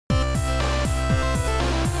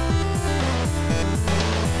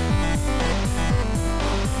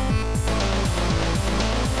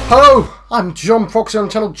Hello, I'm John Proxy on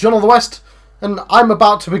the channel John of the West, and I'm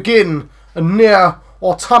about to begin a NieR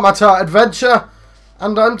Automata adventure,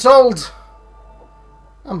 and I'm told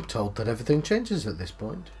that everything changes at this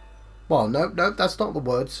point. Well, no, that's not the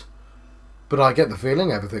words, but I get the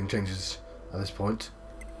feeling everything changes at this point.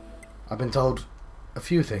 I've been told a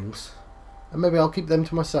few things, and maybe I'll keep them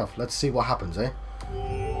to myself. Let's see what happens, eh?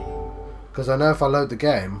 Because I know if I load the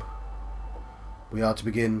game, we are to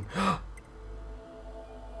begin.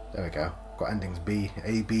 There we go. Got endings B,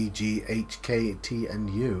 A, B, G, H, K, T, and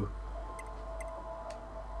U.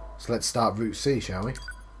 So let's start Route C, shall we?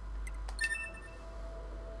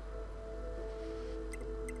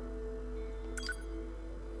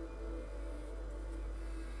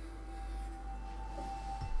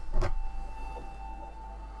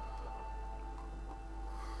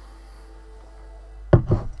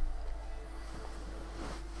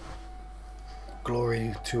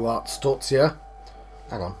 Glory to Art Stotzia.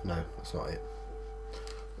 Hang on, no, that's not it.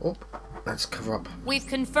 Oh, let's cover up. We've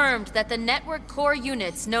confirmed that the network core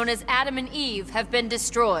units known as Adam and Eve have been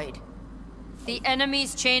destroyed. The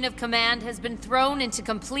enemy's chain of command has been thrown into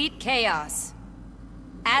complete chaos.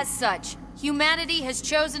 As such, humanity has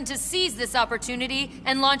chosen to seize this opportunity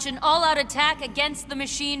and launch an all-out attack against the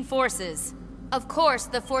machine forces. Of course,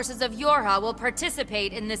 the forces of Yorha will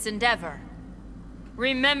participate in this endeavor.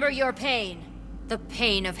 Remember your pain. The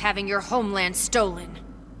pain of having your homeland stolen.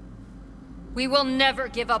 We will never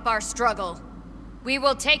give up our struggle. We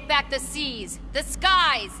will take back the seas, the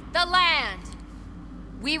skies, the land.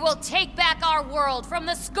 We will take back our world from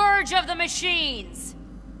the scourge of the machines.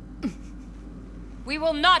 We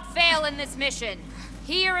will not fail in this mission.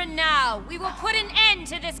 Here and now, we will put an end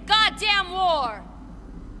to this goddamn war.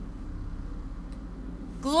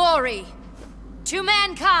 Glory to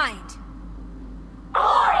mankind.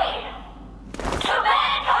 Glory to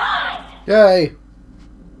mankind! Yay!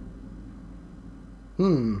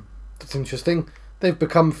 That's interesting. They've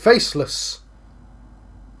become faceless.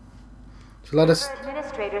 So let us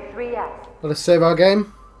Administrator 3S. let us save our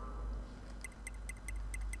game.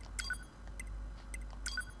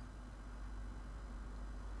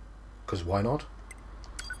 Because why not?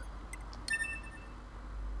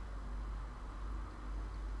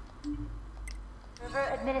 Server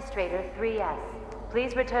Administrator 3S.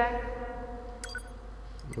 Please return.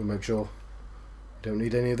 We'll make sure we don't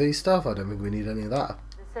need any of these stuff. I don't think we need any of that.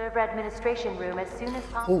 The server administration room as soon as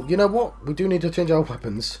possible. Oh, you know what? We do need to change our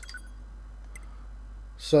weapons.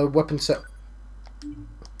 So weapon set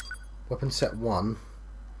 1,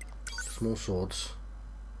 small swords.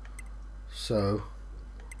 So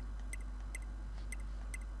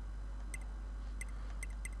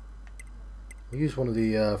we use one of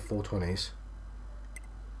the 420s.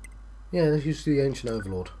 Yeah, let's use the Ancient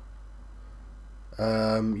Overlord.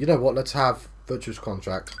 You know what? Let's have Virtuous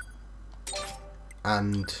Contract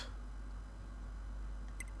and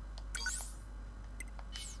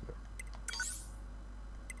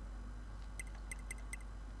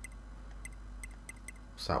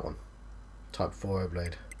what's that one? Type 4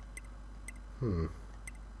 blade. Now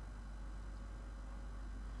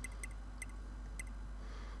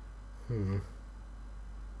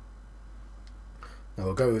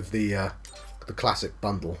we'll go with the classic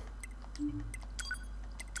bundle.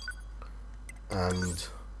 And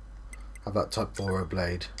have that Type 4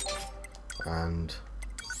 blade and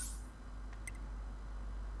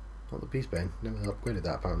not the Beastbane, never upgraded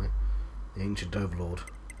that apparently. The Ancient Overlord.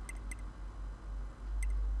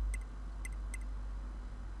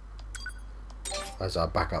 As our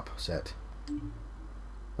backup set.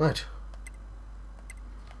 Right.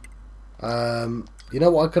 You know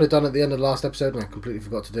what I could have done at the end of the last episode and I completely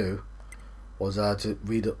forgot to do was to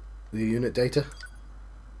read the unit data.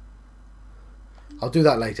 I'll do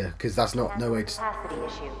that later because that's no way to. Capacity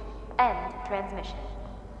issue. End transmission.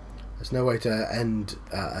 There's no way to end.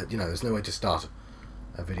 You know, there's no way to start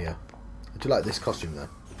a video. I do like this costume though.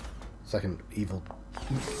 It's like an evil,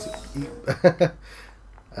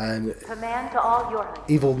 and Command to all your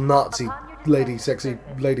evil Nazi lady, sexy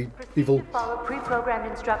lady, evil. to follow pre-programmed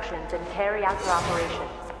instructions and carry out your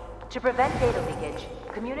operations. To prevent data leakage,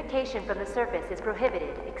 communication from the surface is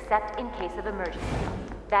prohibited except in case of emergency.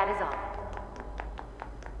 That is all.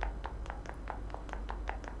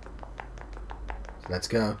 Let's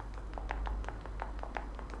go.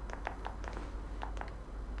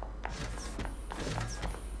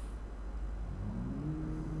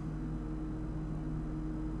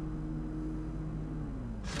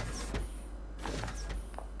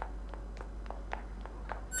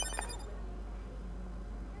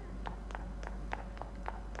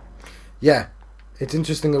 Yeah, it's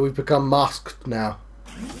interesting that we've become masked now.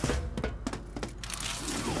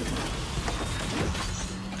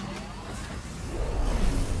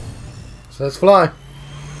 So let's fly.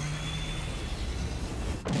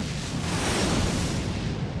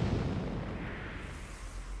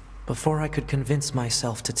 Before I could convince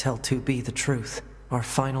myself to tell 2B the truth, our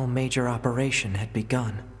final major operation had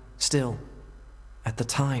begun. Still, at the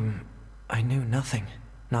time, I knew nothing.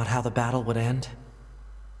 Not how the battle would end,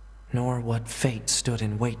 nor what fate stood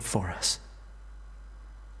in wait for us.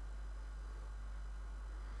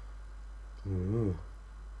 Ooh.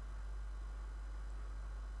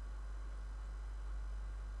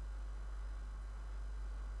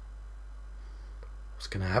 What's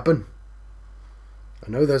gonna happen? I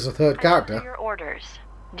know there's a third character. Your orders.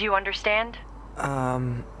 Do you understand?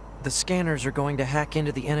 The scanners are going to hack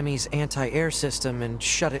into the enemy's anti-air system and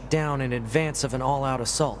shut it down in advance of an all-out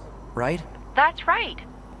assault, right? That's right.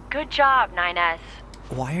 Good job, 9S.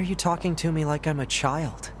 Why are you talking to me like I'm a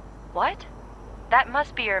child? What? That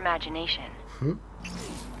must be your imagination.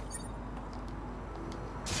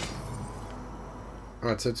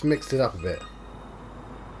 Alright, so it's mixed it up a bit.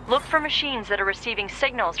 Look for machines that are receiving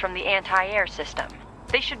signals from the anti-air system.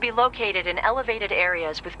 They should be located in elevated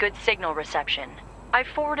areas with good signal reception. I've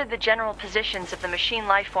forwarded the general positions of the machine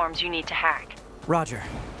lifeforms you need to hack. Roger.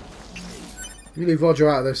 You leave Roger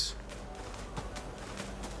out of this.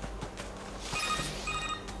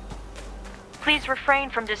 Please refrain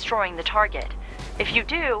from destroying the target. If you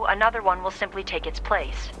do, another one will simply take its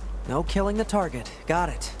place. No killing the target. Got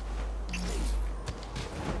it.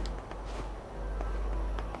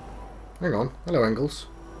 Hang on. Hello, Engels.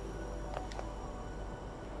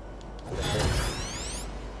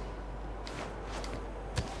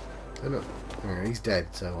 Look. Okay, he's dead,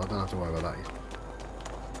 so I don't have to worry about that yet.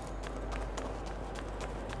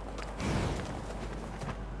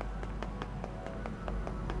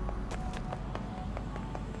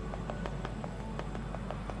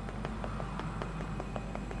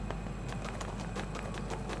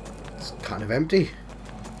 It's kind of empty.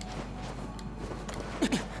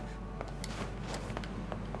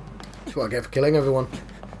 That's what I get for killing everyone.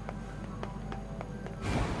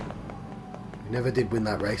 We never did win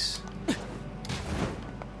that race.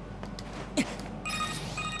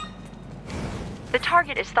 The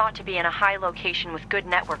target is thought to be in a high location with good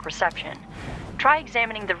network reception. Try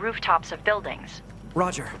examining the rooftops of buildings.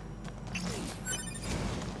 Roger.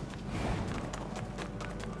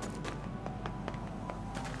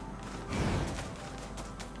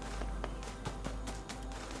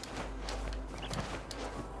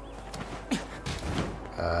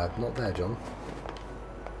 Not there, John.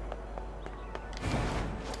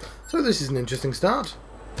 So this is an interesting start.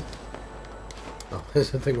 Oh,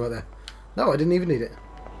 there's a thing right there. No, I didn't even need it.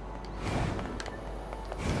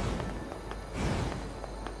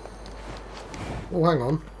 Oh, hang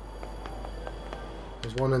on.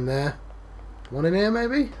 There's one in there. One in here,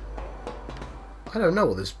 maybe? I don't know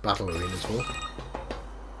what this battle arena's for.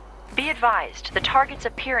 Be advised, the target's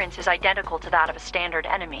appearance is identical to that of a standard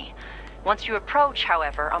enemy. Once you approach,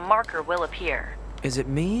 however, a marker will appear. Is it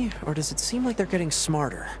me, or does it seem like they're getting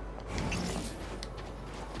smarter?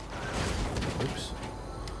 Oops.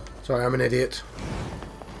 Sorry, I'm an idiot.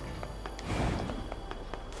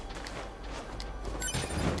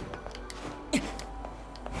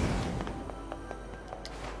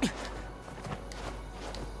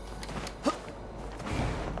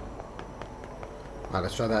 Right,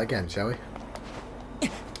 let's try that again, shall we?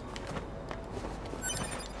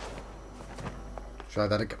 Try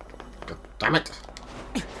that again. God damn it!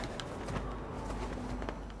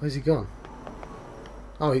 Where's he gone?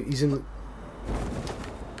 Oh, he's in...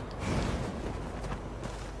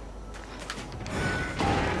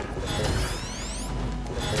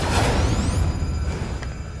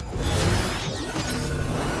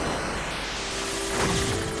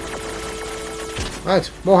 Right,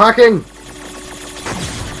 more hacking!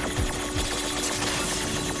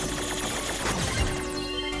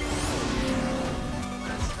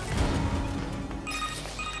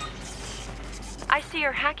 I see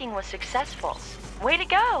your hacking was successful. Way to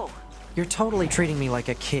go! You're totally treating me like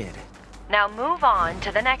a kid. Now move on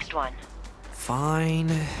to the next one.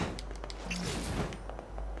 Fine.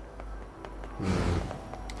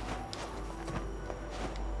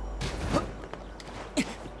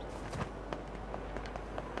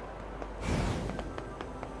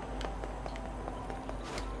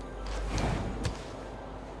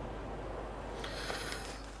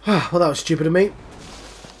 Well, that was stupid of me.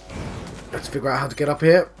 Let's figure out how to get up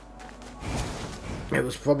here. It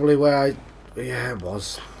was probably where I... Yeah, it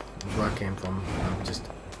was. It was where I came from. I'm just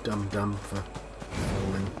dumb for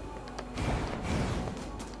falling.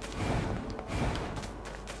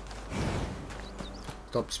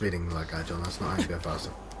 Stop speeding like that, John. That's not how you go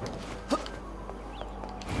faster.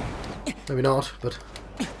 Maybe not, but...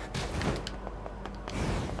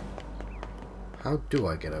 How do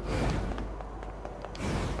I get over there?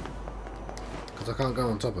 Because I can't go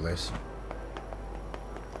on top of this.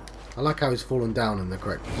 I like how he's fallen down in the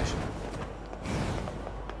correct position.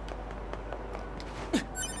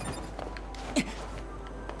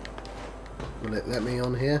 Will it let me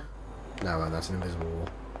on here? No, that's an invisible wall.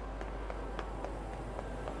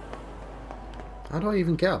 How do I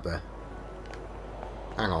even get up there?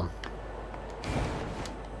 Hang on.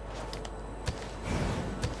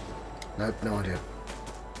 Nope, no idea.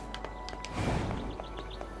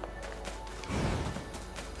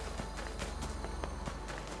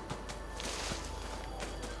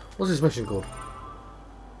 What's this mission called?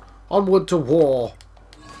 Onward to war.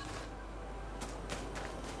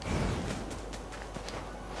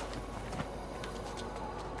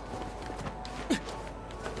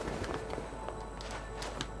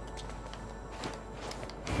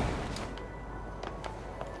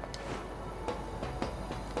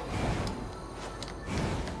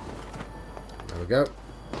 There we go.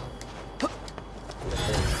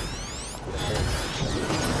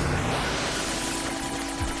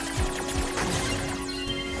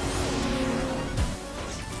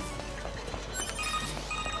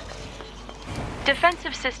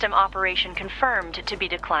 Defensive system operation confirmed to be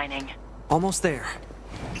declining. Almost there.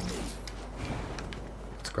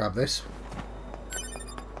 Let's grab this.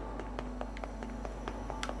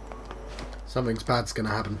 Something's bad's gonna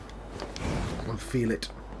happen. I can feel it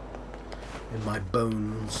in my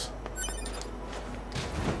bones.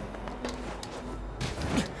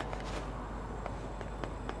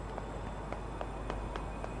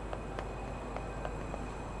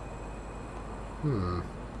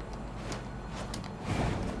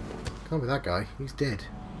 Can't be that guy. He's dead.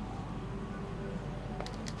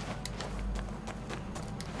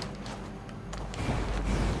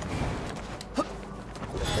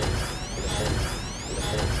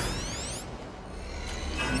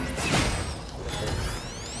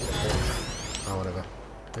 Oh, whatever.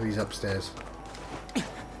 Maybe he's upstairs.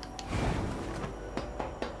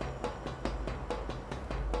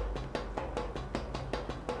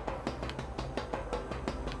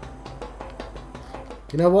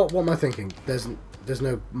 You know what? What am I thinking? There's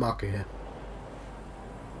no marker here.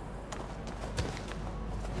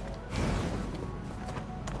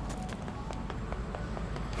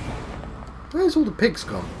 Where's all the pigs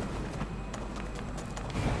gone?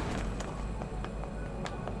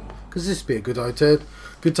 Because this would be a good time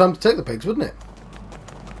to take the pigs, wouldn't it?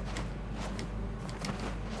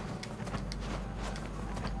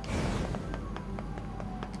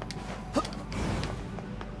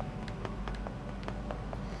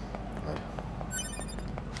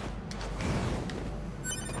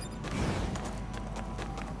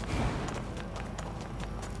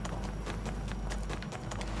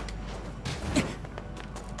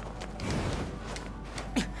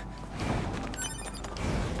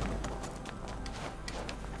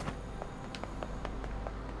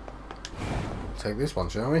 Take this one,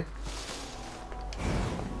 shall we?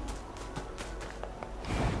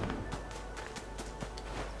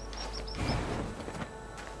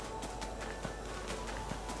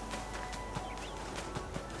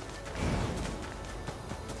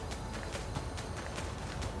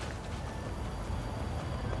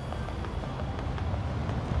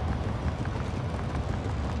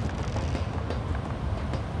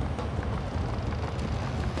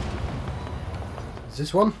 Is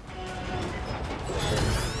this one?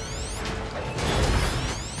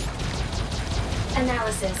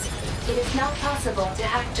 Analysis. It is now possible to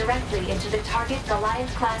hack directly into the target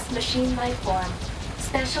Goliath-class machine life form.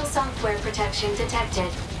 Special software protection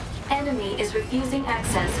detected. Enemy is refusing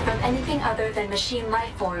access from anything other than machine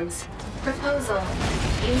life forms. Proposal.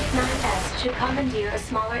 Unit 9S should commandeer a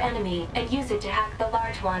smaller enemy and use it to hack the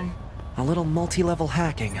large one. A little multi-level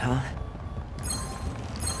hacking, huh?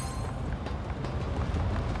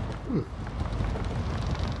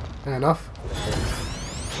 Fair enough.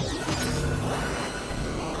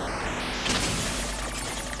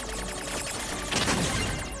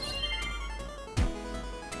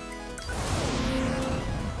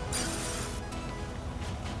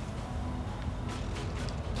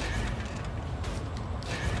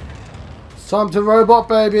 It's time to robot,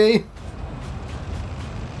 baby!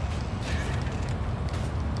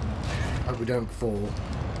 Hope we don't fall.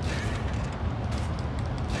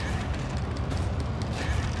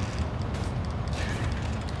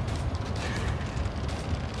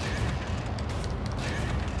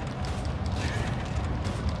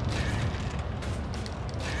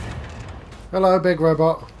 Hello, big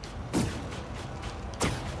robot.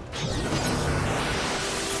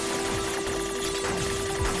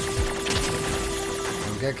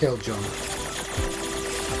 get killed, John.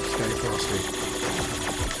 Stay frosty.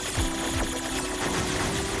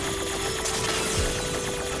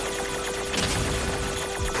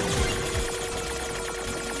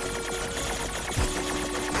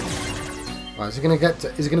 Right, is he gonna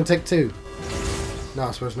is he gonna take two? No,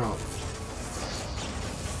 I suppose not.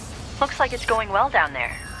 Looks like it's going well down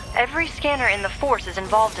there. Every scanner in the force is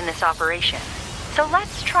involved in this operation. So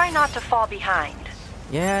let's try not to fall behind.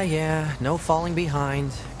 Yeah, no falling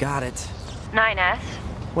behind. Got it. 9S,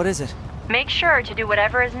 What is it? make sure to do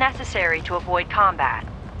whatever is necessary to avoid combat.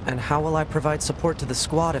 And how will I provide support to the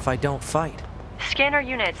squad if I don't fight? Scanner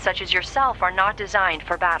units such as yourself are not designed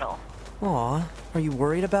for battle. Aw, are you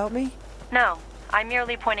worried about me? No, I'm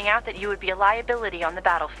merely pointing out that you would be a liability on the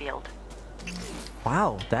battlefield.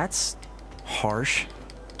 Wow, that's harsh.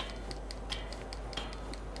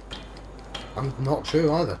 I'm not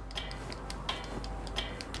true either.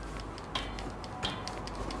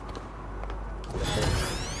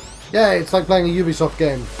 Yeah, it's like playing a Ubisoft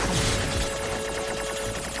game.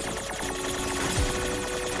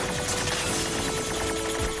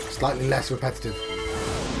 Slightly less repetitive.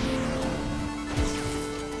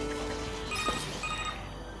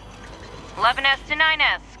 S to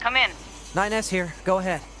 9S, come in. 9S here, go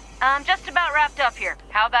ahead. I'm just about wrapped up here.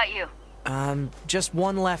 How about you? Just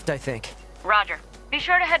one left, I think. Roger. Be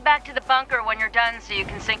sure to head back to the bunker when you're done so you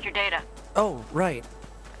can sync your data. Oh, right.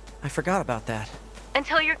 I forgot about that.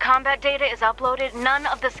 Until your combat data is uploaded, none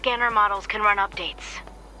of the scanner models can run updates.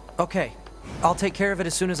 Okay, I'll take care of it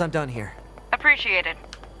as soon as I'm done here. Appreciated.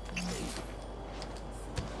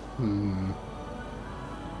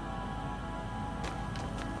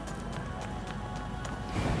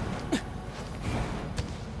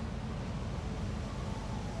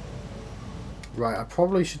 Right, I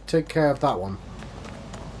probably should take care of that one.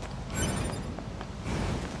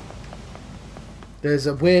 There's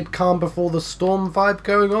a weird calm before the storm vibe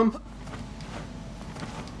going on.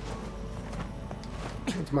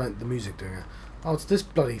 What's the music doing it? Oh, it's this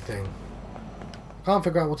bloody thing. I can't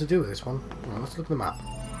figure out what to do with this one. Well, let's look at the map.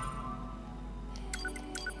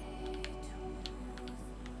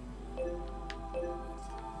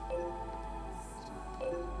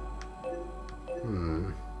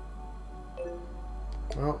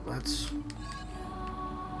 Well, let's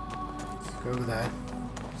go over there.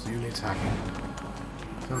 It's the unit attacking.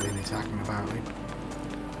 Don't need attacking apparently.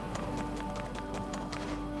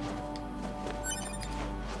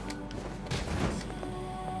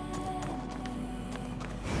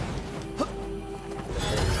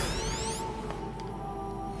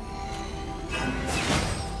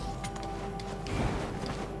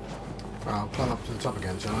 I'll climb up to the top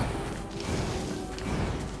again, shall I?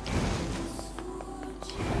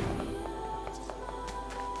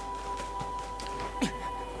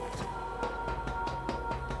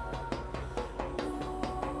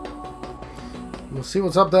 We'll see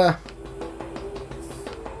what's up there.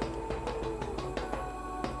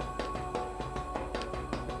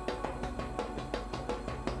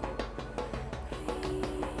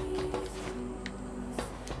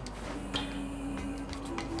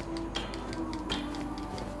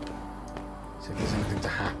 See if there's anything to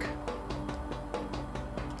hack.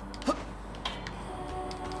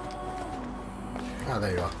 Ah,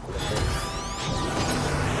 there you are.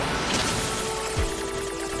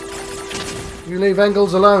 You leave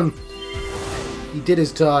Engels alone. He did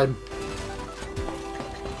his time.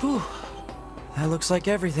 Whew. That looks like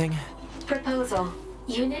everything. Proposal.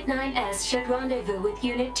 Unit 9S should rendezvous with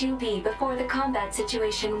Unit 2B before the combat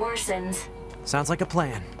situation worsens. Sounds like a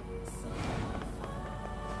plan.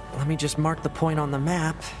 Let me just mark the point on the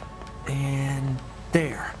map. And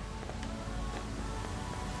there.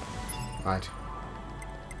 Right.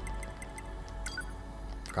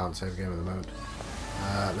 Can't save game at the moment.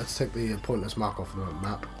 Let's take the pointless mark off the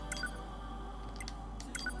map.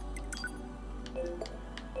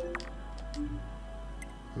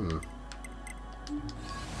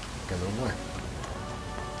 Get the wrong way.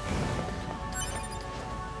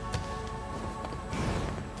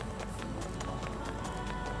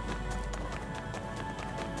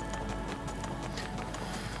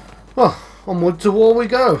 Well, onward to war we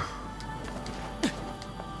go.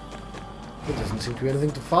 There doesn't seem to be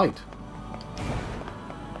anything to fight.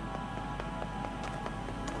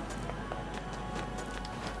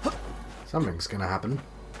 Something's gonna happen.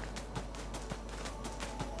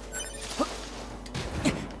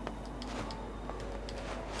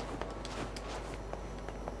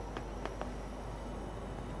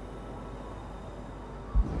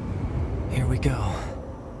 Here we go.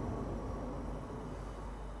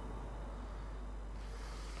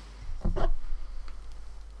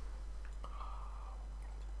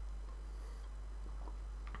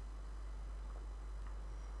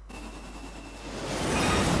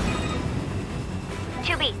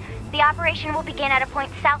 The operation will begin at a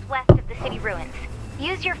point southwest of the city ruins.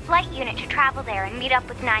 Use your flight unit to travel there and meet up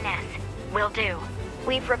with 9S. Will do.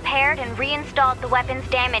 We've repaired and reinstalled the weapons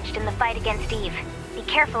damaged in the fight against Eve. Be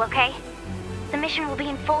careful, okay? The mission will be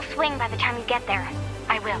in full swing by the time you get there.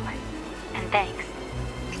 I will. And thanks.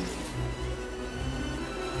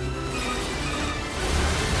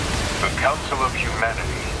 The Council of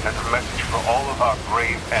Humanity has a message for all of our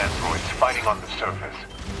brave androids fighting on the surface.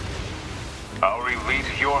 Our elite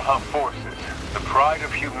Yorha forces, the pride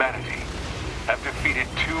of humanity, have defeated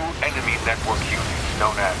 2 enemy network units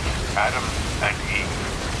known as Adam and Eve.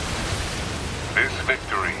 This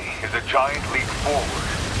victory is a giant leap forward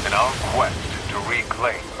in our quest to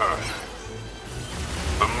reclaim Earth.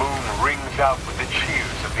 The moon rings out with the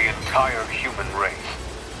cheers of the entire human race.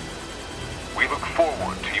 We look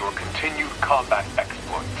forward to your continued combat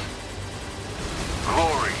exploits.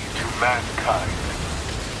 Glory to mankind.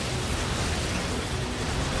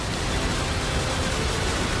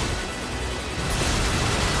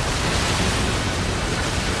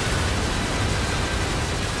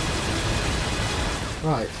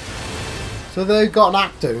 Right. So they've got an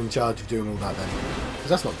actor in charge of doing all that then. Because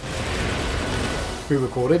that's not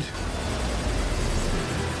pre-recorded.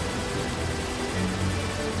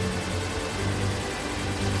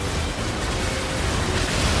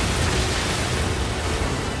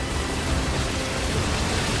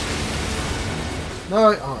 No, oh,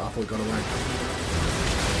 I thought it got away.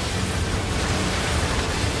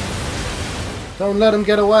 Don't let him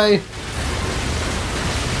get away.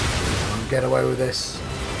 Don't get away with this.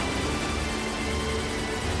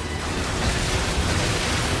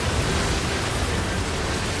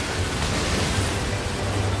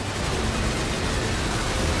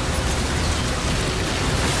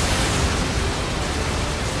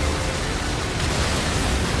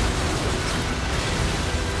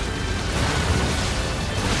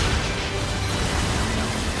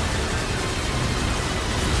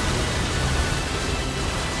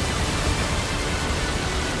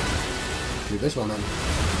 Do this one then.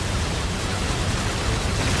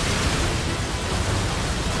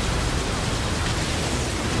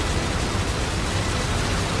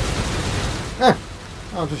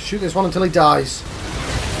 I'll just shoot this one until he dies.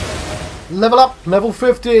 Level up, level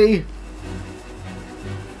 50.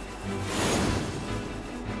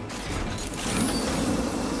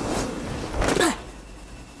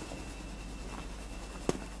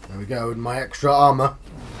 There we go, with my extra armor.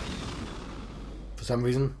 For some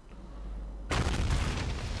reason.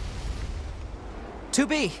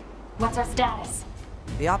 2B! What's our status?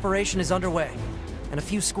 The operation is underway, and a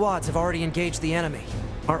few squads have already engaged the enemy.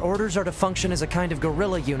 Our orders are to function as a kind of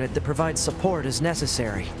guerrilla unit that provides support as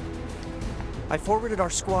necessary. I forwarded our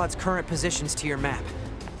squad's current positions to your map.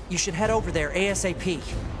 You should head over there ASAP.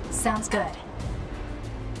 Sounds good.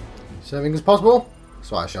 Saving as possible,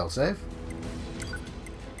 so I shall save.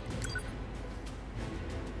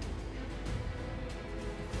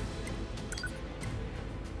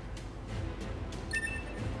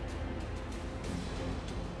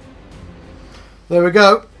 There we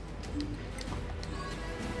go.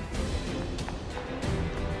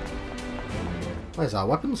 Where's our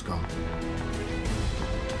weapons gone?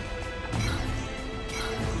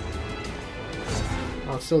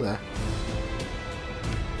 Oh, it's still there.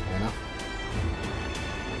 Fair enough.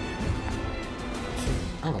 So,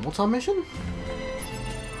 hang on, what's our mission?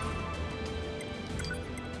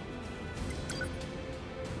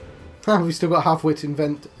 We've still got half-wit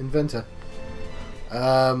inventor.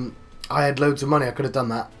 I had loads of money, I could have done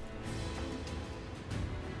that.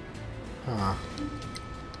 Huh.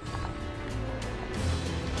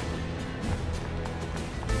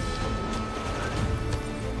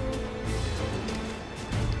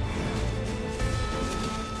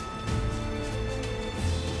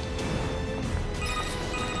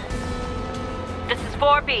 This is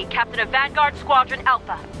 4B, Captain of Vanguard Squadron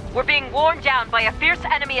Alpha. We're being worn down by a fierce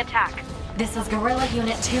enemy attack. This is Guerrilla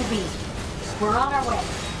Unit 2B. We're on our way.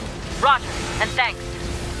 Roger, and thanks.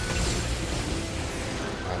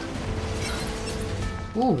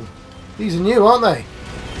 Ooh, these are new, aren't they? I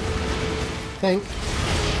think.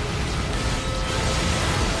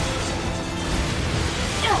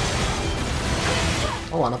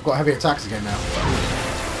 Oh, and I've got heavy attacks again now.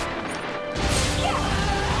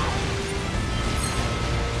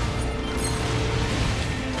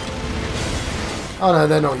 Oh no,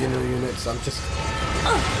 they're not units. I'm just.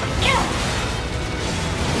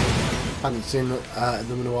 I hadn't seen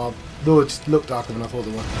them in a while. Though it just looked darker than I thought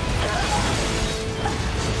they were.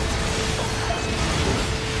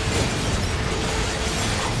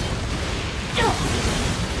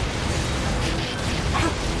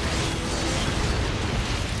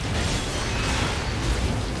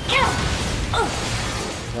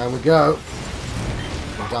 we go.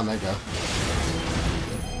 Oh, down they go.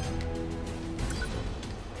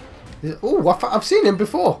 Oh, I've seen him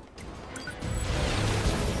before.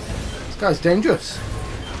 This guy's dangerous.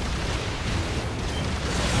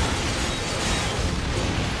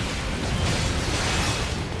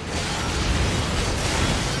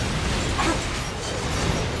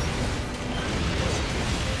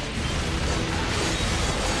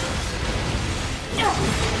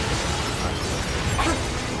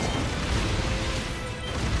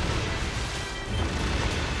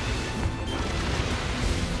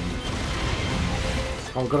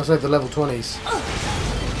 Oh, I've got to save the level 20s.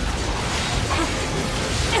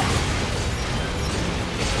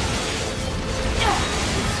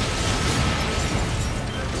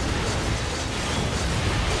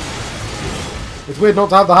 It's weird not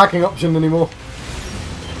to have the hacking option anymore.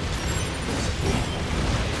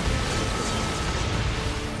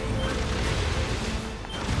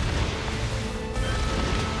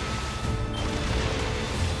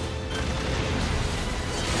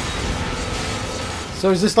 So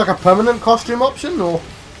is this like a permanent costume option, or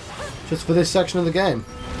just for this section of the game?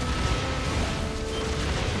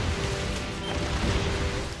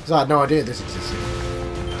 Because I had no idea this existed.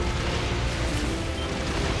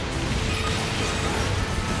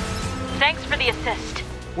 Thanks for the assist.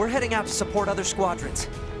 We're heading out to support other squadrons.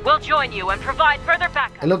 We'll join you and provide further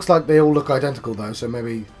backup. It looks like they all look identical though, so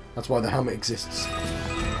maybe that's why the helmet exists.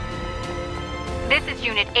 This is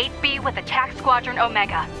Unit 8B with Attack Squadron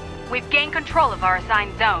Omega. We've gained control of our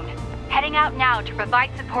assigned zone. Heading out now to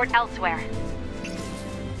provide support elsewhere.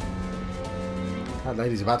 That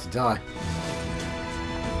lady's about to die.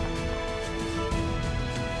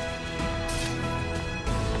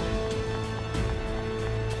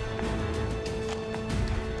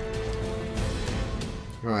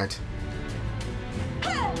 Right.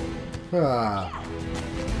 Ah.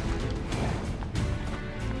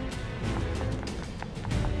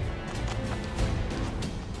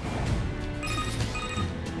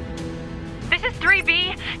 This is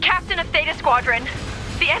 3B, Captain of Theta Squadron.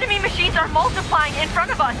 The enemy machines are multiplying in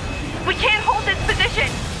front of us. We can't hold this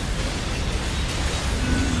position.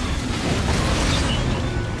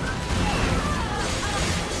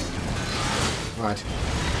 Right.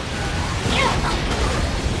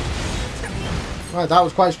 Right, that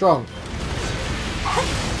was quite strong.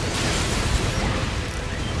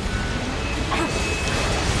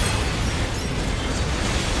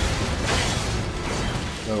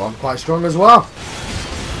 So I'm quite strong as well.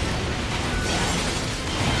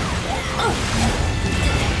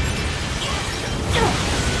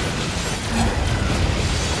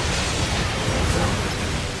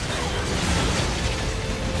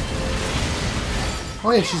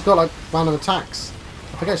 Oh yeah, she's got like random attacks.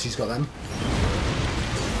 I forget she's got them.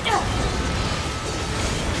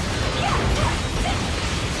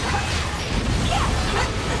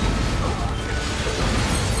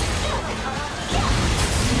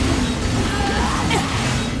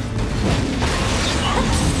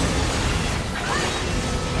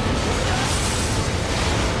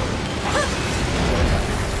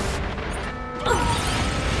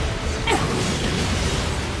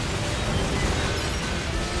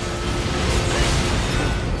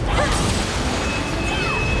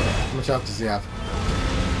 How much health does he have?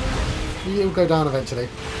 He'll go down eventually.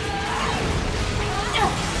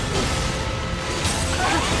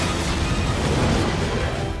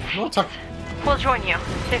 No attack. We'll join you,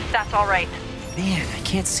 if that's all right. Man, I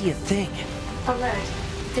can't see a thing. Alert.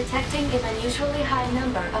 Detecting an unusually high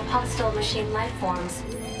number of hostile machine life forms.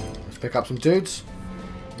 Let's pick up some dudes.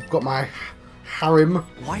 I've got my harem.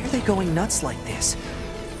 Why are they going nuts like this?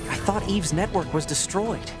 I thought Eve's network was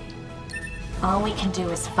destroyed. All we can do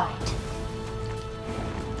is fight.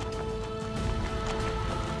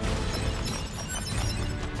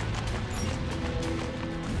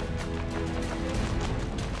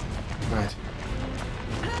 Right.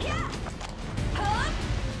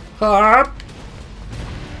 Up.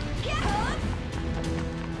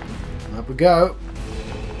 Up we go.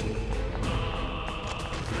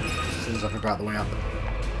 Seems like we're about the way up.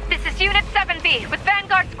 This is Unit 7B with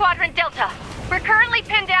Vanguard Squadron Delta. We're currently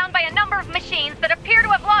pinned down by a number of machines that appear to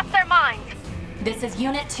have lost their minds. This is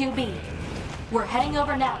Unit 2B. We're heading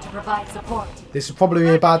over now to provide support. This would probably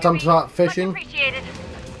be a bad time to start fishing. Appreciated.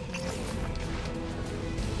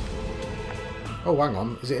 Oh, hang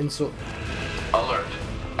on. Is it in sort? Alert.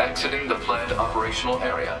 Exiting the planned operational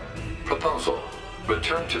area. Proposal.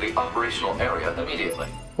 Return to the operational area immediately.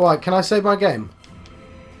 Right, can I save my game?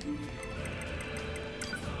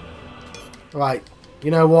 Right. You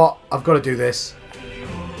know what? I've got to do this.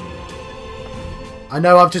 I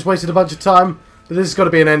know I've just wasted a bunch of time, But this has got to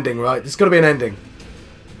be an ending, right? There's got to be an ending.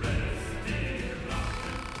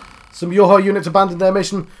 Some Yoho units abandoned their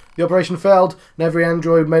mission. The operation failed, and every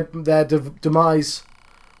android met their demise.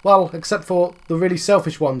 Well, except for the really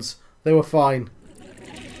selfish ones. They were fine.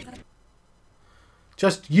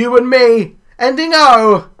 Just you and me! Ending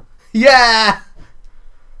O! Yeah!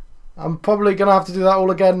 I'm probably going to have to do that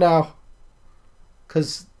all again now.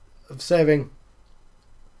 Because of saving.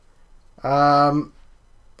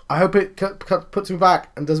 I hope it puts me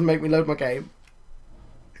back and doesn't make me load my game.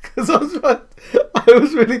 Because I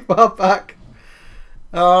was really far back.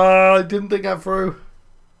 I didn't think that through.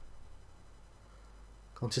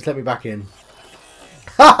 Come on, just let me back in.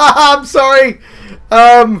 I'm sorry.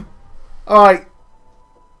 Alright.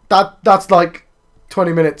 That's like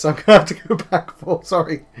 20 minutes I'm going to have to go back for.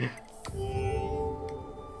 Sorry.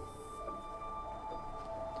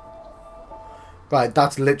 Right,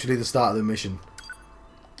 that's literally the start of the mission.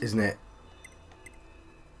 Isn't it?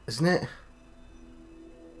 Isn't it?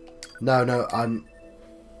 No, I'm...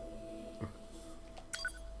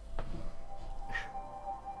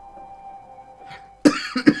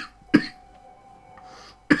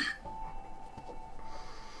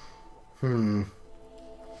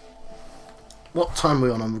 What time are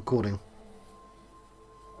we on? I'm recording.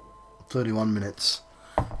 31 minutes.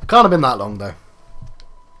 It can't have been that long though.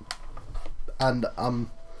 And I'm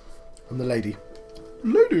the lady.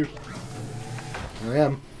 Lady. I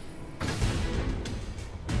am.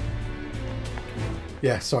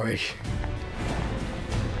 Yeah, sorry.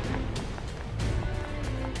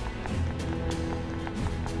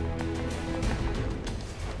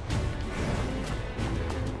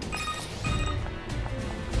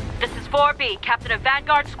 This is 4B, Captain of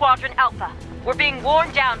Vanguard Squadron Alpha. We're being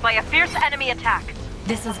worn down by a fierce enemy attack.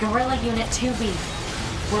 This is Guerrilla Unit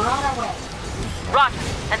 2B. We're on our way. Roger,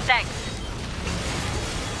 and thanks.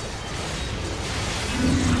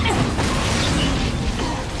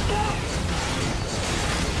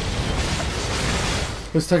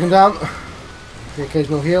 Let's take him down. The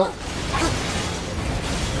occasional heal.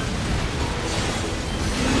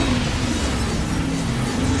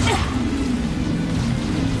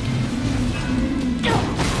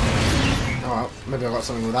 Alright, maybe I got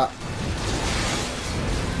something with that.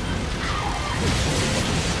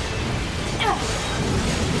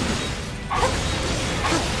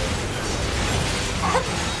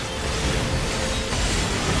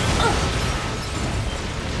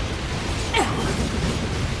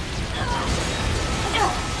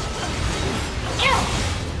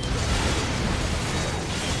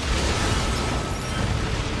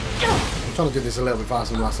 I'm trying to do this a little bit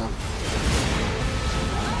faster than last time.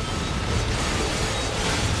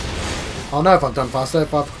 I'll know if I've done faster,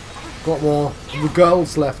 if I've got more of the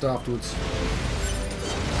girls left afterwards.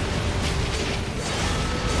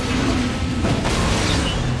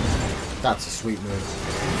 That's a sweet move.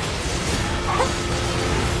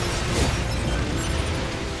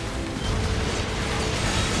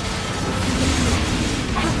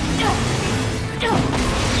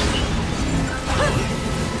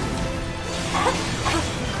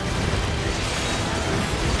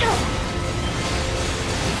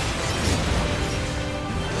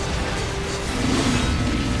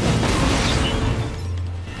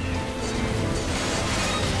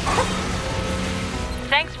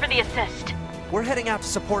 Thanks for the assist. We're heading out to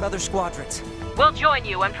support other squadrons. We'll join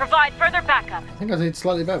you and provide further backup. I think I did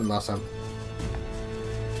slightly better than last time.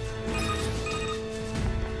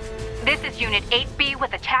 This is Unit 8B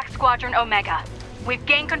with Attack Squadron Omega. We've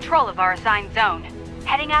gained control of our assigned zone.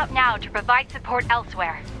 Heading out now to provide support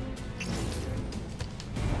elsewhere.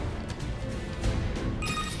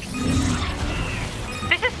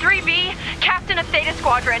 This is 3B, Captain of Theta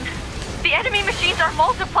Squadron. The enemy machines are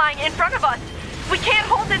multiplying in front of us. We can't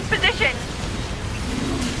hold this position.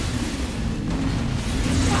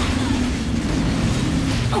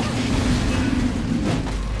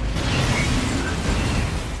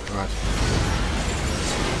 Right.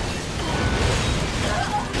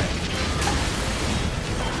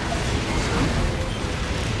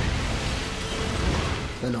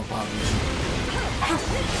 They're not part of the mission.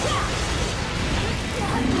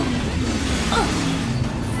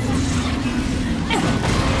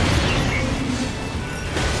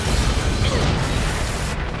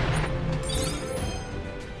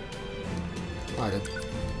 I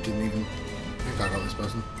didn't even think I got this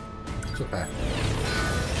person. It's okay.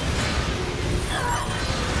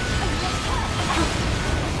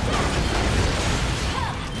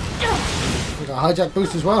 We got a hijack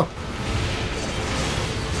boost as well.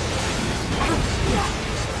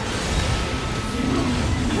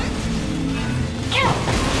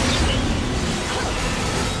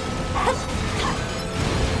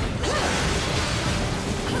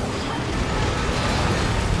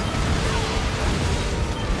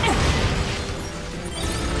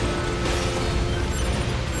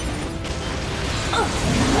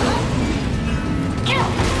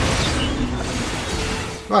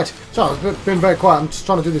 So it's been very quiet. I'm just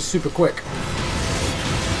trying to do this super quick.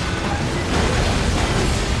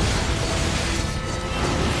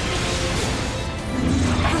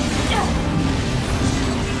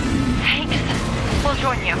 Thanks. We'll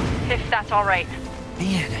join you, if that's all right.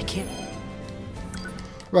 Man, I can't...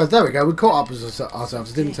 Right, there we go. We caught up with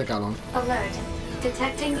ourselves. It didn't take that long. Alert.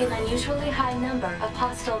 Detecting an unusually high number of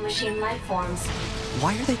hostile machine life forms.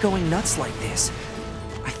 Why are they going nuts like this?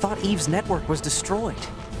 I thought Eve's network was destroyed.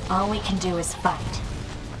 All we can do is fight.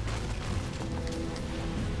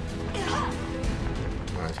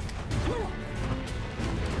 Right.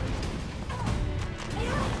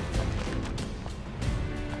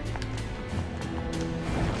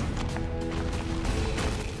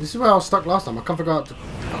 This is where I was stuck last time. I can't figure out...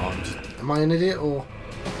 am I an idiot or...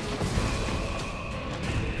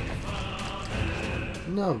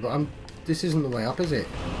 No, but this isn't the way up, is it?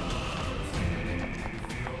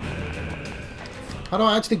 How do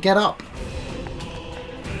I actually get up?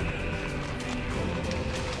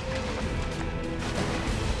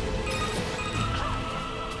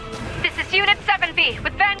 This is Unit 7B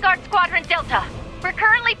with Vanguard Squadron Delta. We're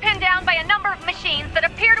currently pinned down by a number of machines that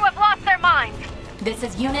appear to have lost their minds. This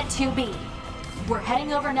is Unit 2B. We're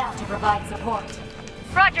heading over now to provide support.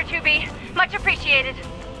 Roger, 2B. Much appreciated.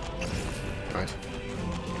 Right.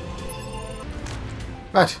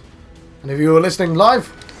 Right. And if you were listening live,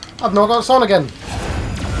 I've now got us on again.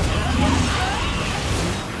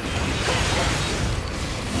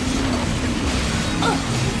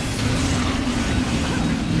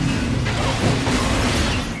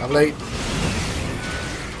 Lovely.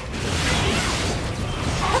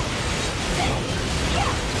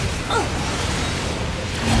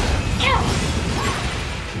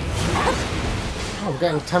 Oh, we're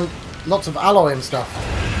getting lots of alloy and stuff.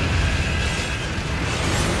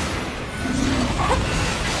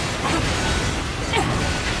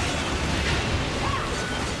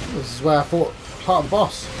 This is where I fought part of the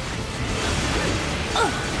boss.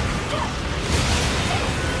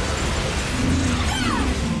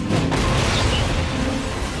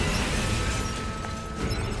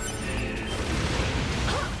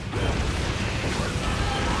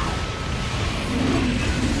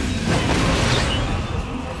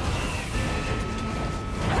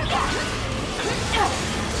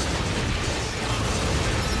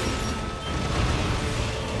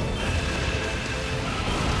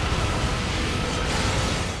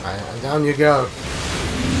 And down you go.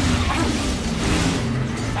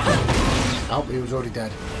 Oh, he was already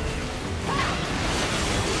dead.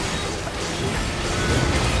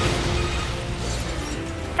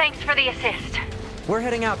 Thanks for the assist. We're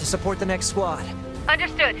heading out to support the next squad.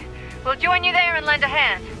 Understood. We'll join you there and lend a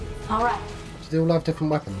hand. All right. Do they all have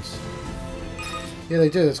different weapons? Yeah, they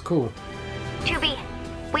do. That's cool. 2B,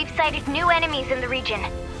 we've sighted new enemies in the region.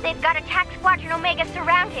 They've got Attack Squadron Omega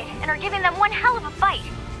surrounded and are giving them one hell of a fight.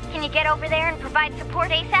 Can you get over there and provide support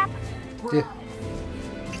ASAP? Yeah.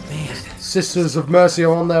 Man. Sisters of Mercy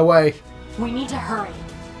are on their way. We need to hurry.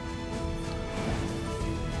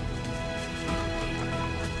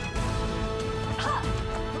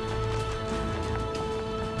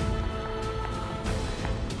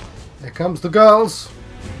 Here comes the girls.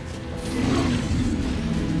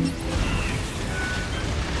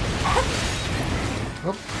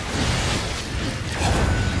 Oh.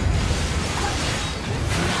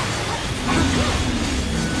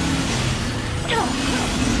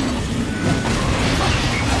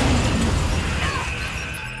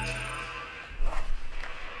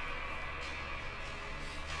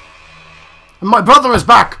 And my brother is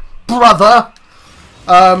back, brother.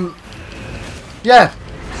 Yeah.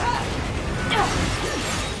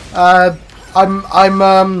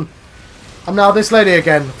 I'm now this lady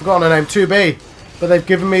again. I've forgotten her name, 2B. But they've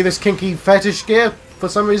given me this kinky fetish gear for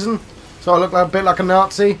some reason, so I look like a bit like a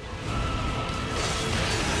Nazi.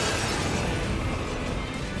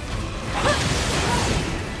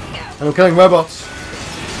 And I'm killing robots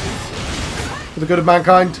for the good of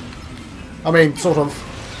mankind. I mean, sort of.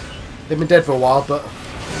 They've been dead for a while, but...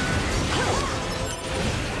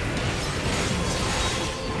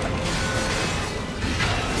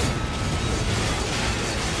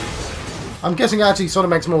 I'm guessing it actually sort of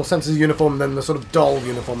makes more sense as a uniform than the sort of dull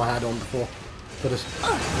uniform I had on before. But it's...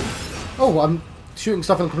 Oh, I'm shooting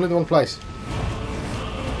stuff in the completely wrong place.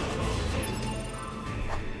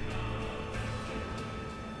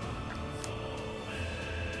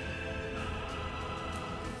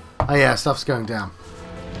 Oh yeah, stuff's going down.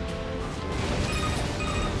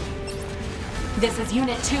 This is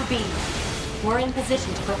Unit 2B. We're in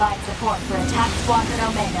position to provide support for Attack Squadron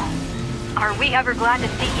Omega. Are we ever glad to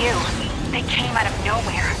see you? They came out of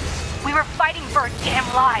nowhere. We were fighting for our damn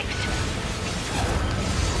lives.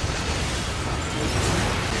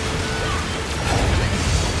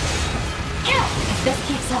 If this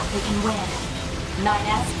keeps up, we can win.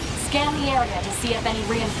 9S, scan the area to see if any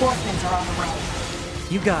reinforcements are on the way.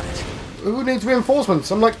 You got it. Who needs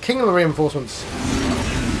reinforcements? I'm like king of the reinforcements.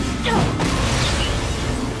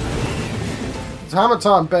 It's hammer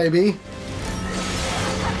time, baby.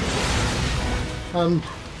 And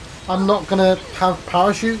I'm not gonna have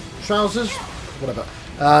parachute trousers. Whatever.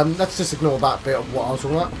 Let's just ignore that bit of what I was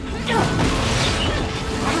talking about.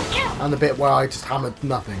 And the bit where I just hammered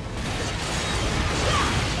nothing.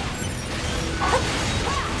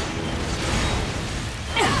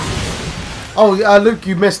 Oh, Luke,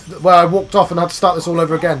 you missed where I walked off and had to start this all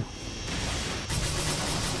over again.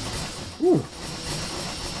 Ooh.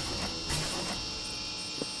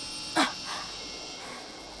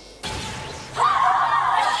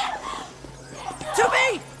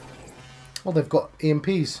 Oh, they've got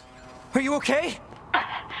EMPs. Are you okay?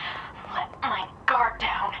 Let my guard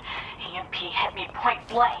down. EMP hit me point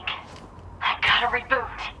blank. I gotta reboot.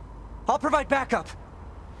 I'll provide backup.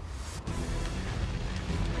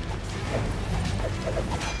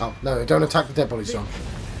 Oh, no, don't attack the dead bodies, John.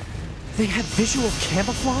 They have visual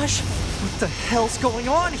camouflage? What the hell's going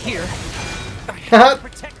on here? I have to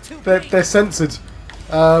protect 2B. They're censored.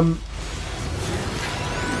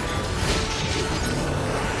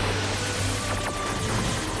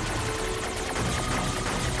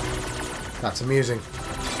 That's amusing.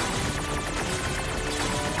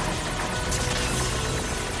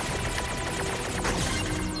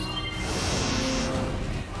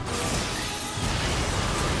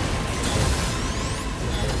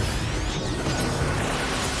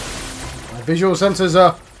 My visual sensors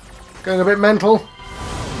are going a bit mental.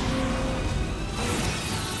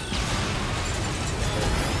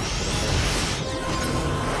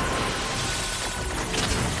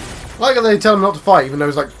 Like they tell him not to fight, even though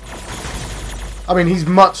he's like... I mean, he's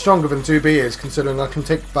much stronger than 2B is, considering I can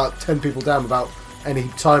take about 10 people down without any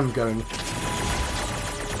time going.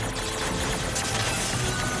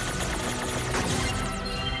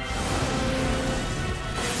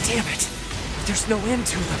 Damn it! There's no end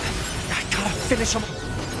to them. I gotta finish them.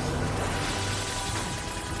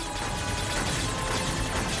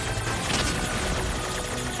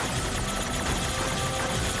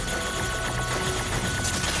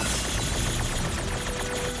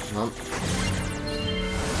 Come on.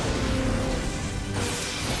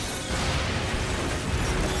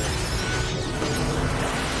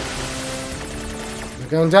 We're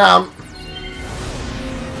going down.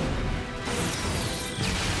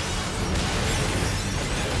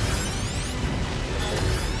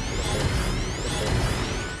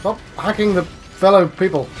 Stop hacking the fellow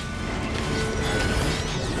people.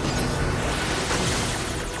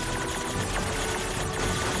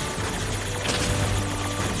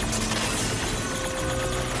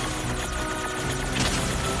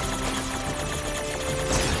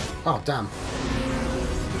 Oh, damn.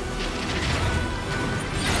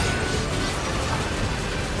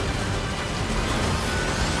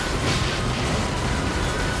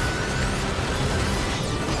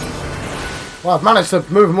 Well, I've managed to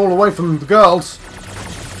move them all away from the girls.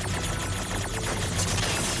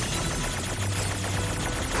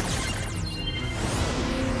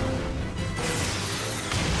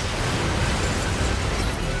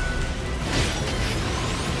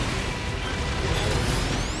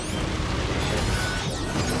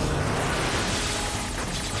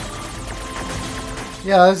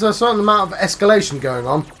 Yeah, there's a certain amount of escalation going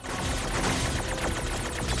on.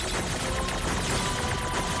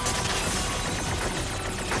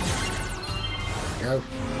 Go.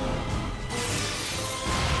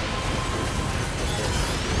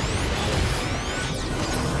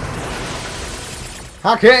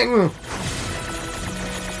 Hacking!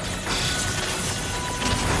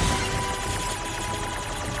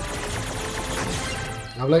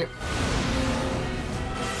 Lovely.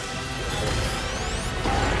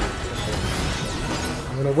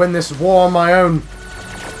 I'm going to win this war on my own.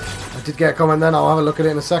 I did get a comment then, I'll have a look at it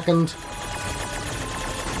in a second.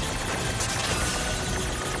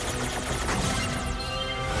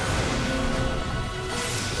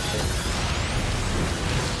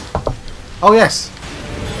 Oh yes!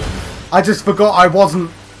 I just forgot I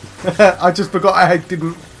wasn't... I just forgot I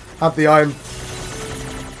didn't have the iron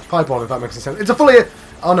pipe on, if that makes sense. It's a fully...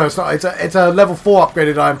 Oh no, it's not. It's a level 4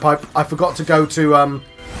 upgraded iron pipe. I forgot to go to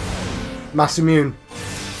Mass Immune.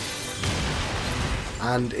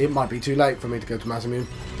 And it might be too late for me to go to Mass Immune.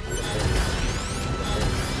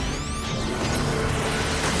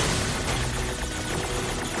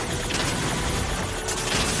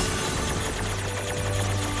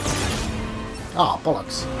 Ah,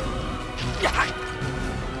 bollocks.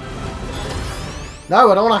 No,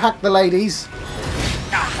 I don't want to hack the ladies.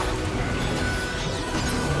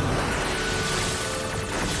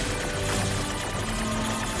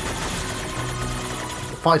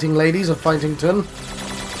 The fighting ladies of Fightington.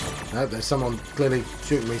 No, there's someone clearly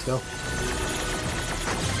shooting me still.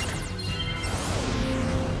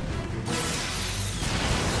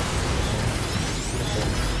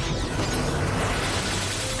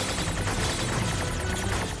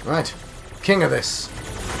 Right, king of this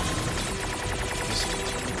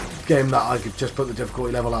game that I could just put the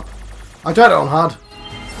difficulty level up. I tried it on hard.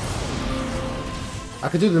 I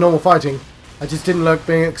could do the normal fighting. I just didn't like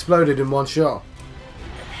being exploded in one shot.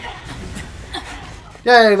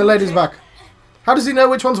 Yay, the lady's back. How does he know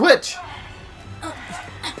which one's which?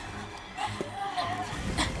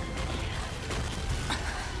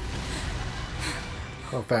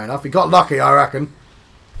 Well, fair enough. He got lucky, I reckon.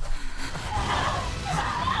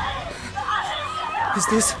 Is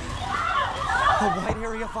this a wide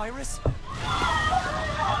area virus?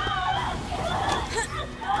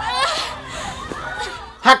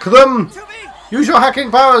 Hack them! Use your hacking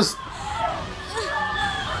powers!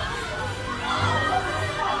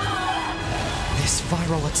 This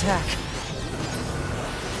viral attack.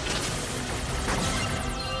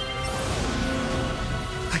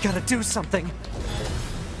 I gotta do something.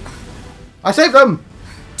 I saved them!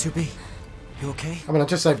 2B, you okay? I mean, I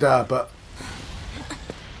just saved her, but...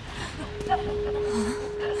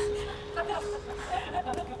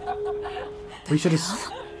 We should have...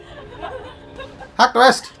 Hack the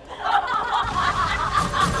rest!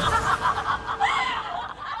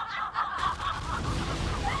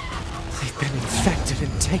 They've been infected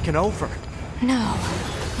and taken over. No.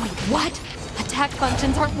 Wait, what? Attack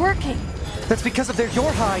functions aren't working. That's because of their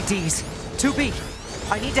Yorha IDs. 2B,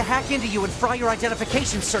 I need to hack into you and fry your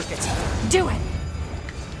identification circuits. Do it.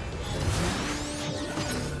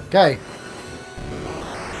 Okay.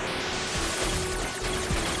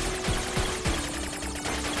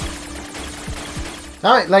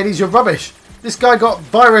 Alright, ladies, you're rubbish. This guy got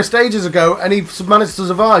virused ages ago and he managed to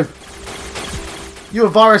survive. You were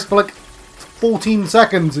virused for like 14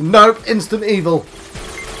 seconds and nope, instant evil.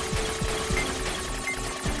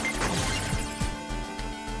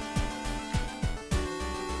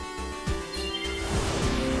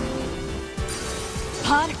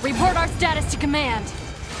 Pod, report our status to command.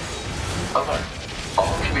 Alert.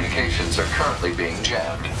 All communications are currently being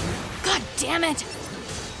jammed. God damn it.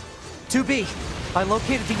 2B, I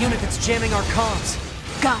located the unit that's jamming our comms.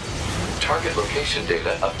 Got it. Target location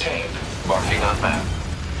data obtained. Marking on map.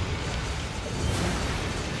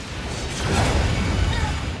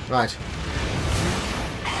 Right.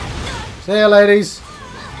 See ya, ladies.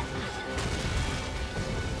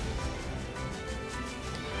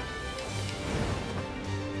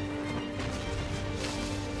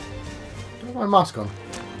 Do I have my mask on?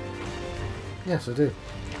 Yes, I do.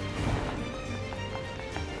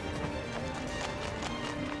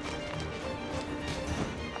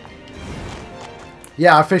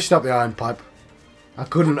 Yeah, I fished up the iron pipe. I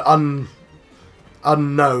couldn't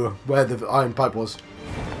unknow where the iron pipe was.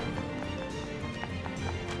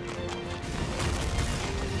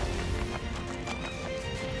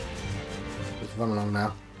 Let's run along now.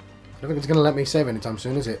 I don't think it's going to let me save anytime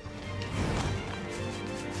soon, is it?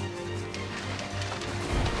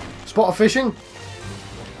 Spot of fishing?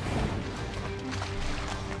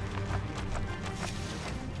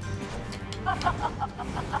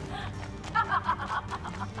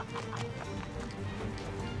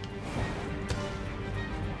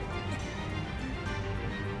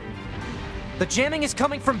 The jamming is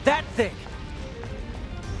coming from that thing.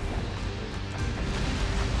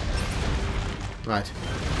 Right.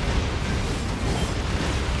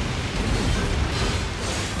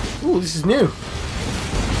 Ooh, this is new.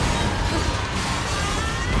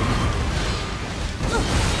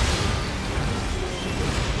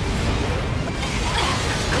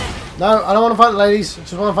 No, I don't want to fight the ladies. I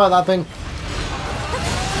just want to fight that thing.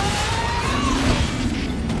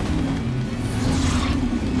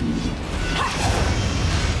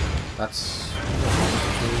 That's...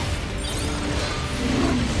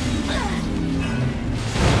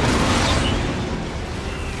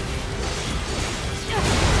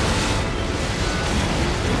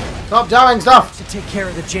 Stop jamming stuff! To take care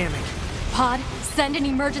of the jamming. Pod, send an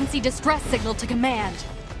emergency distress signal to command.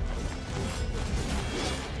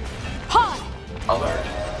 Pod! Alert.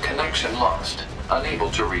 Connection lost. Unable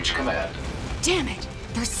to reach command. Damn it!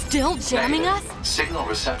 They're still jamming us? Signal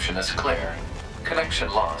reception is clear. Connection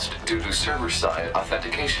lost due to server-side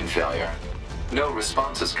authentication failure. No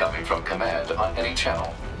response is coming from command on any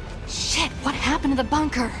channel. Shit, what happened? into the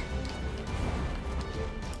bunker.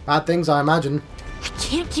 Bad things, I imagine. I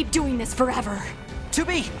can't keep doing this forever.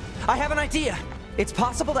 2B, I have an idea. It's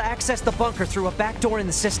possible to access the bunker through a back door in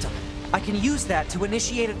the system. I can use that to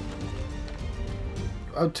initiate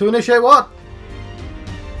a... To initiate what?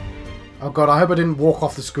 Oh god, I hope I didn't walk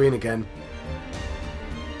off the screen again.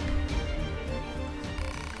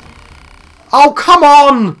 Oh, come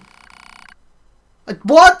on! Like,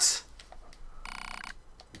 what?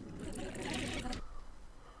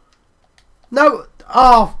 No.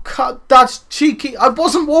 Oh, that's cheeky. I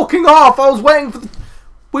wasn't walking off. I was waiting for the...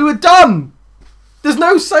 We were done. There's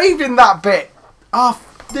no saving that bit. Ah,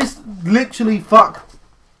 this literally fuck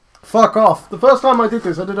off. The first time I did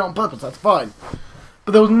this, I did it on purpose. That's fine.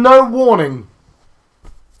 But there was no warning.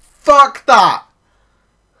 Fuck that.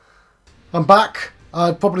 I'm back.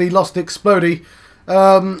 I probably lost the explodey.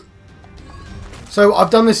 So I've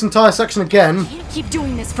done this entire section again. I can't keep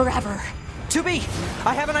doing this forever. 2B,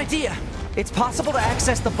 I have an idea. It's possible to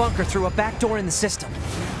access the bunker through a back door in the system.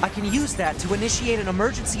 I can use that to initiate an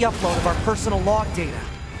emergency upload of our personal log data.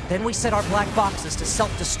 Then we set our black boxes to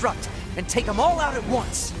self-destruct and take them all out at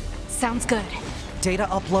once. Sounds good. Data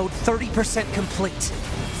upload 30% complete.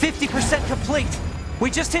 50% complete. We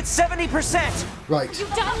just hit 70%. Right. You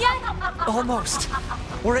done yet? Almost.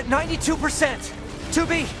 We're at 92%.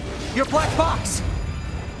 2B, your black box.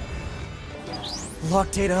 Log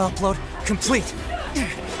data upload complete.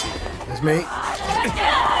 There's me.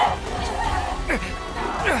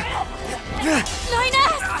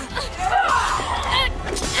 9S!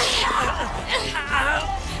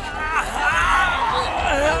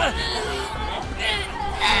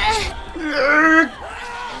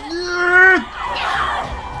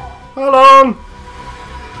 Hold on.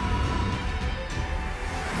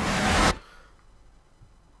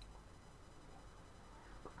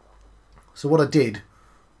 So what I did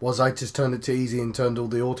was I just turned it to easy and turned all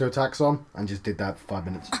the auto attacks on and just did that for 5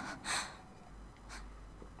 minutes.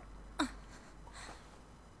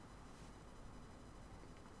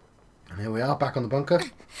 And here we are, back on the bunker.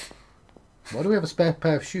 Why do we have a spare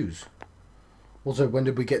pair of shoes? Also, when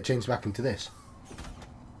did we get changed back into this?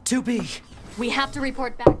 2B. We have to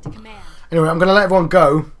report back to command. Anyway, I'm going to let everyone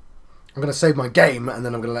go. I'm going to save my game and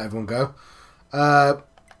then I'm going to let everyone go.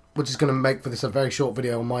 Which is going to make for this a very short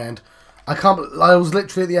video on my end. I was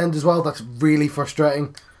literally at the end as well. That's really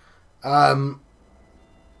frustrating. That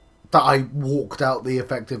I walked out the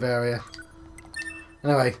effective area.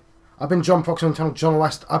 Anyway, I've been John Proxy on the channel John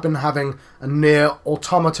West. I've been having a NieR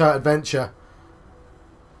Automata adventure.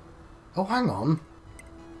 Oh, hang on.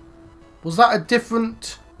 Was that a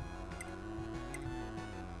different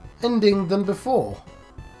ending than before?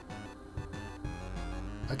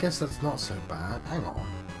 I guess that's not so bad. Hang on.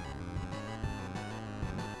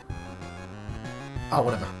 Oh,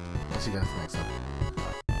 whatever. I'll see you guys next time.